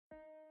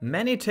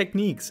Many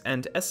techniques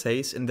and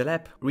assays in the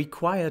lab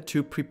require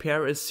to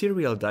prepare a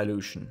serial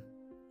dilution,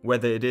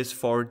 whether it is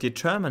for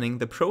determining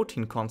the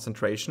protein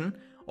concentration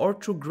or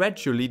to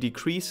gradually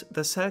decrease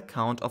the cell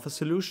count of a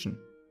solution.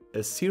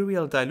 A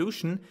serial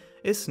dilution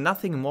is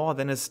nothing more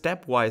than a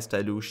stepwise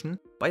dilution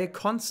by a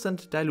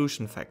constant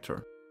dilution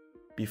factor.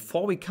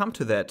 Before we come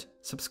to that,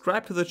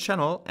 subscribe to the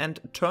channel and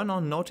turn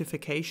on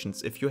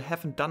notifications if you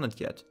haven't done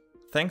it yet.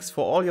 Thanks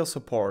for all your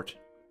support.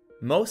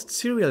 Most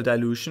serial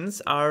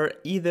dilutions are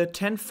either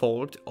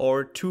tenfold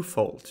or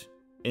twofold.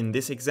 In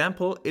this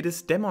example, it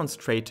is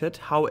demonstrated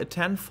how a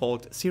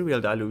tenfold serial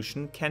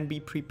dilution can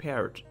be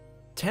prepared.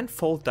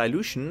 Tenfold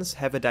dilutions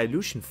have a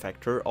dilution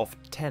factor of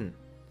 10.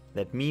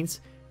 That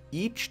means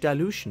each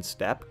dilution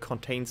step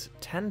contains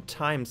 10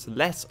 times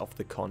less of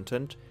the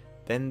content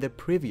than the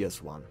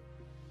previous one.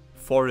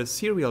 For a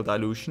serial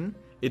dilution,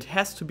 it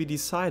has to be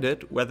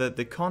decided whether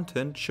the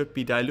content should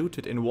be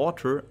diluted in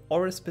water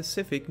or a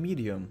specific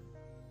medium.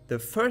 The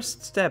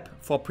first step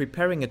for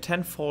preparing a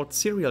tenfold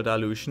serial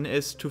dilution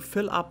is to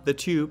fill up the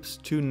tubes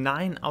to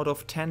 9 out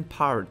of 10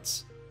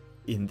 parts.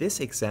 In this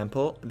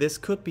example, this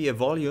could be a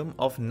volume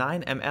of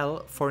 9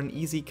 ml for an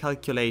easy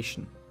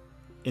calculation.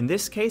 In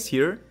this case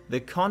here, the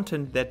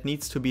content that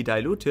needs to be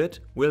diluted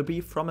will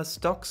be from a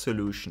stock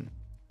solution.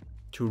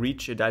 To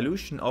reach a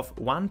dilution of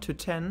 1 to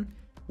 10,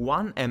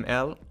 1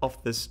 ml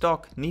of the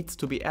stock needs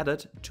to be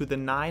added to the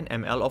 9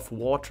 ml of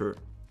water.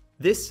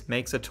 This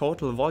makes a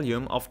total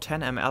volume of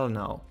 10 ml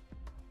now.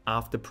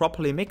 After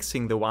properly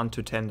mixing the 1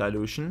 to 10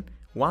 dilution,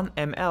 1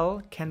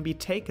 ml can be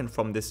taken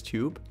from this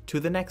tube to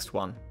the next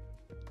one.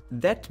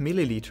 That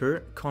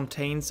milliliter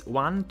contains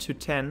 1 to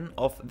 10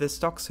 of the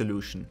stock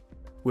solution.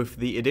 With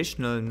the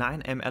additional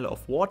 9 ml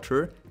of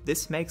water,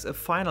 this makes a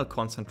final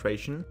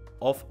concentration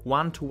of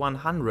 1 to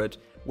 100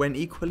 when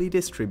equally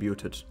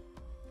distributed.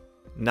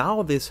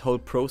 Now this whole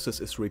process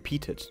is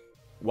repeated.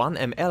 1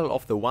 ml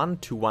of the 1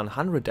 to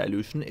 100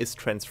 dilution is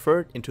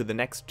transferred into the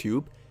next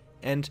tube,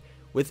 and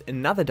with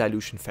another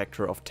dilution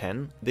factor of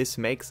 10, this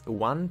makes a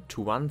 1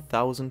 to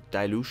 1000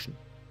 dilution.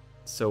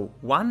 So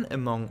 1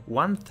 among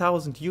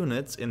 1000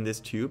 units in this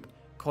tube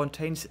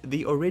contains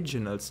the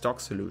original stock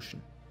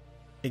solution.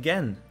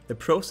 Again, the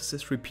process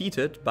is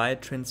repeated by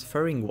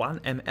transferring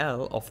 1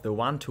 ml of the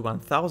 1 to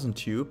 1000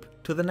 tube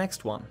to the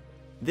next one.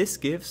 This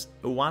gives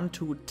a 1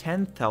 to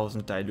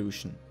 10,000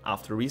 dilution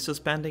after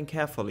resuspending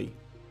carefully.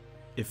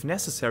 If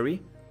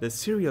necessary, the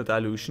serial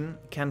dilution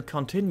can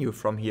continue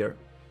from here.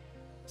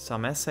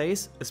 Some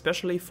assays,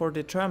 especially for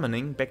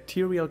determining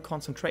bacterial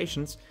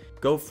concentrations,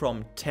 go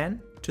from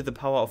 10 to the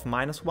power of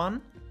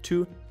 -1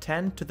 to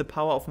 10 to the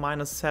power of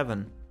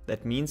 -7.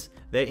 That means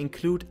they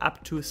include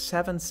up to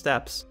 7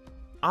 steps.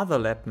 Other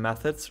lab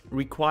methods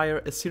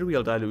require a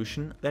serial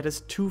dilution that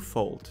is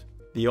twofold.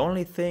 The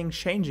only thing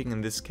changing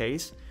in this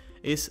case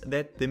is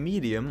that the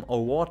medium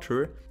or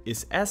water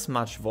is as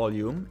much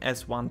volume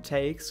as one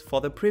takes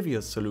for the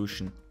previous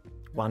solution.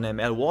 1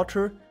 ml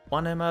water,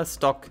 1 ml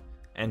stock,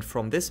 and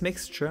from this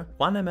mixture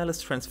 1 ml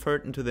is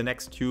transferred into the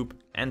next tube,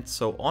 and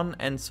so on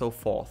and so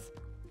forth.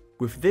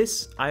 With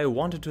this, I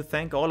wanted to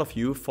thank all of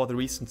you for the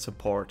recent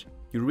support.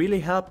 You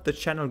really helped the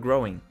channel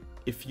growing.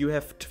 If you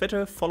have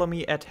Twitter, follow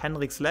me at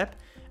Henrik's Lab,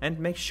 and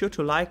make sure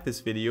to like this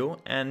video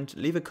and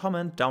leave a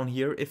comment down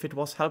here if it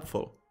was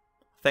helpful.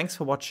 Thanks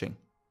for watching.